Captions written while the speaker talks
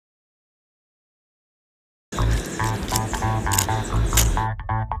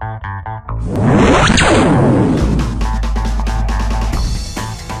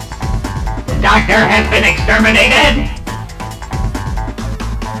doctor has been exterminated!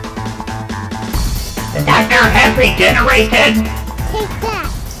 The doctor has regenerated! Take that!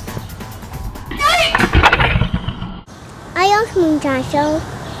 I also John Show.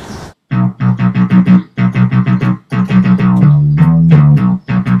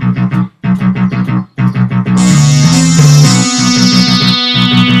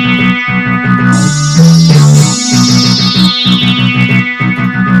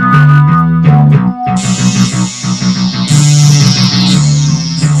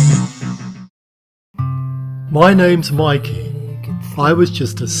 My name's Mikey. I was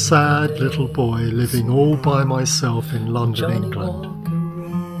just a sad little boy living all by myself in London,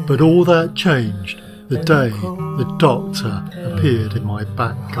 England. But all that changed the day the doctor appeared in my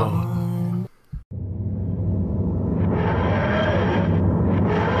back garden.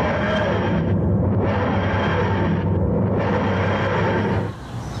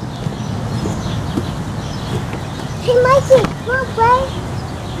 Hey Mikey, come on, play.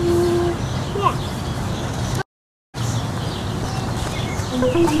 Yeah.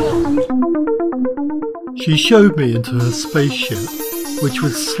 She showed me into her spaceship, which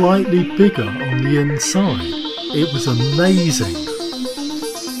was slightly bigger on the inside. It was amazing.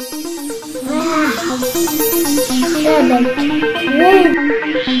 Wow.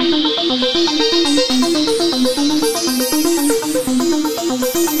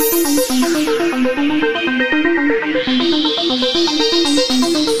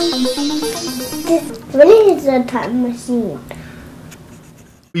 This really is a time machine.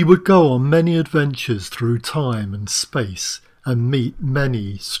 We would go on many adventures through time and space and meet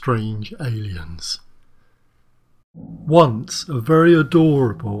many strange aliens. Once, a very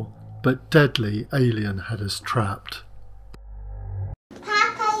adorable but deadly alien had us trapped.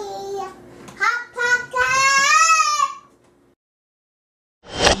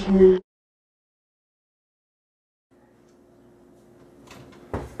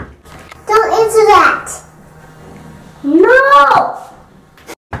 Don't answer that! No!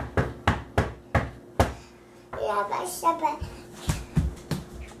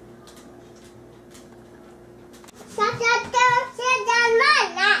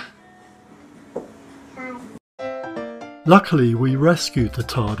 Luckily, we rescued the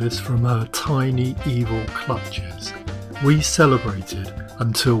TARDIS from her tiny evil clutches. We celebrated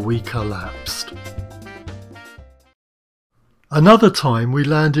until we collapsed. Another time we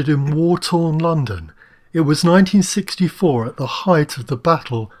landed in war-torn London. It was 1964 at the height of the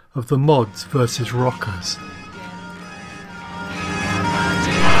battle of the mods versus rockers.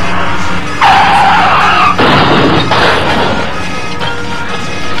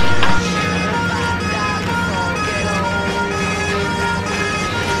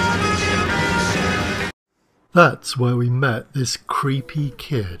 That's where we met this creepy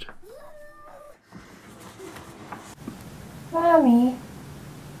kid. Mommy,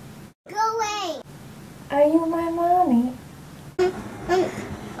 Go away! are you my mommy?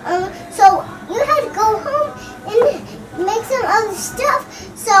 So you have to go home and make some other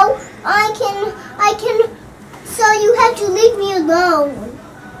stuff so so you have to leave me alone.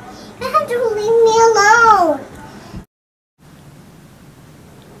 You have to leave me alone.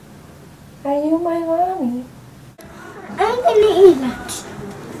 Are you my mommy? I'm gonna eat it.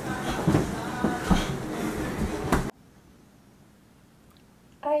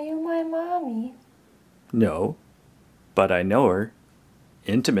 Are you my mommy? No, but I know her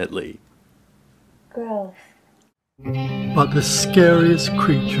intimately. Gross. But the scariest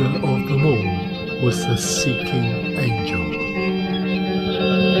creature of them all was the Seeking Angel.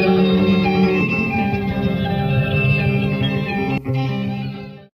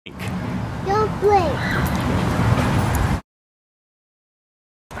 Don't blink.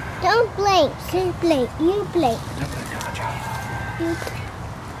 Don't blink. Say blink. You blink. You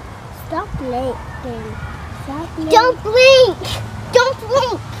stop blinking. Stop blinking. Don't blink. Don't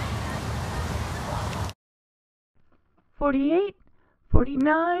blink. 48,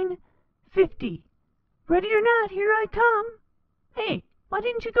 49, 50. Ready or not, here I come. Hey, why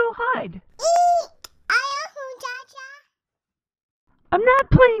didn't you go hide? I'm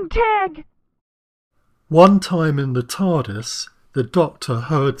not playing tag. One time in the TARDIS, the Doctor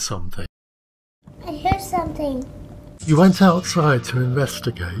heard something. I hear something. He went outside to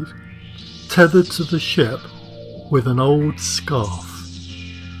investigate, tethered to the ship with an old scarf.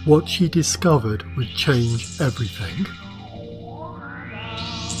 What she discovered would change everything.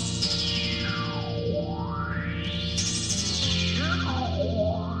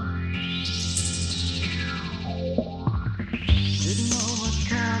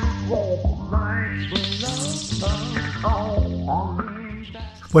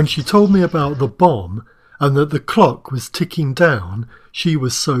 When she told me about the bomb and that the clock was ticking down, she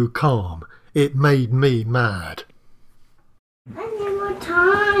was so calm. It made me mad. I need more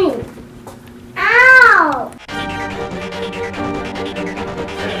time. Ow!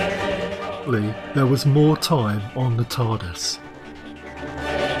 There was more time on the TARDIS.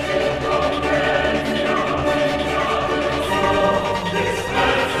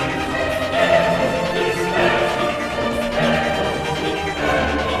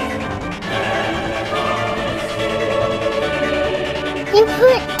 You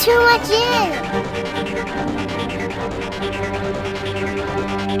put too much in.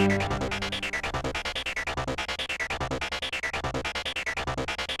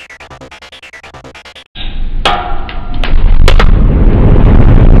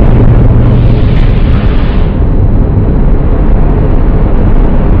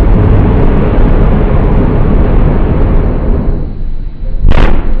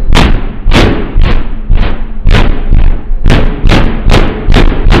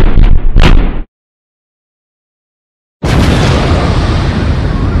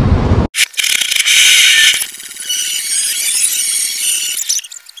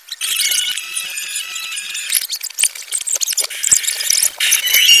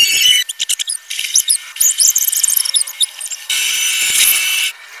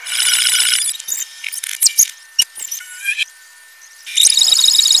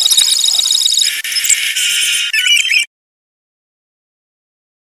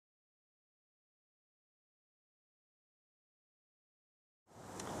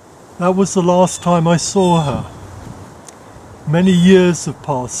 That was the last time I saw her. Many years have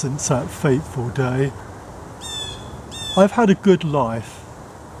passed since that fateful day. I've had a good life,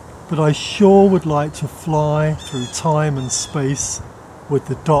 but I sure would like to fly through time and space with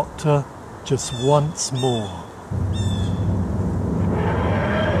the Doctor just once more.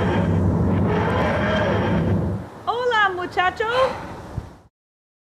 Hola, muchacho.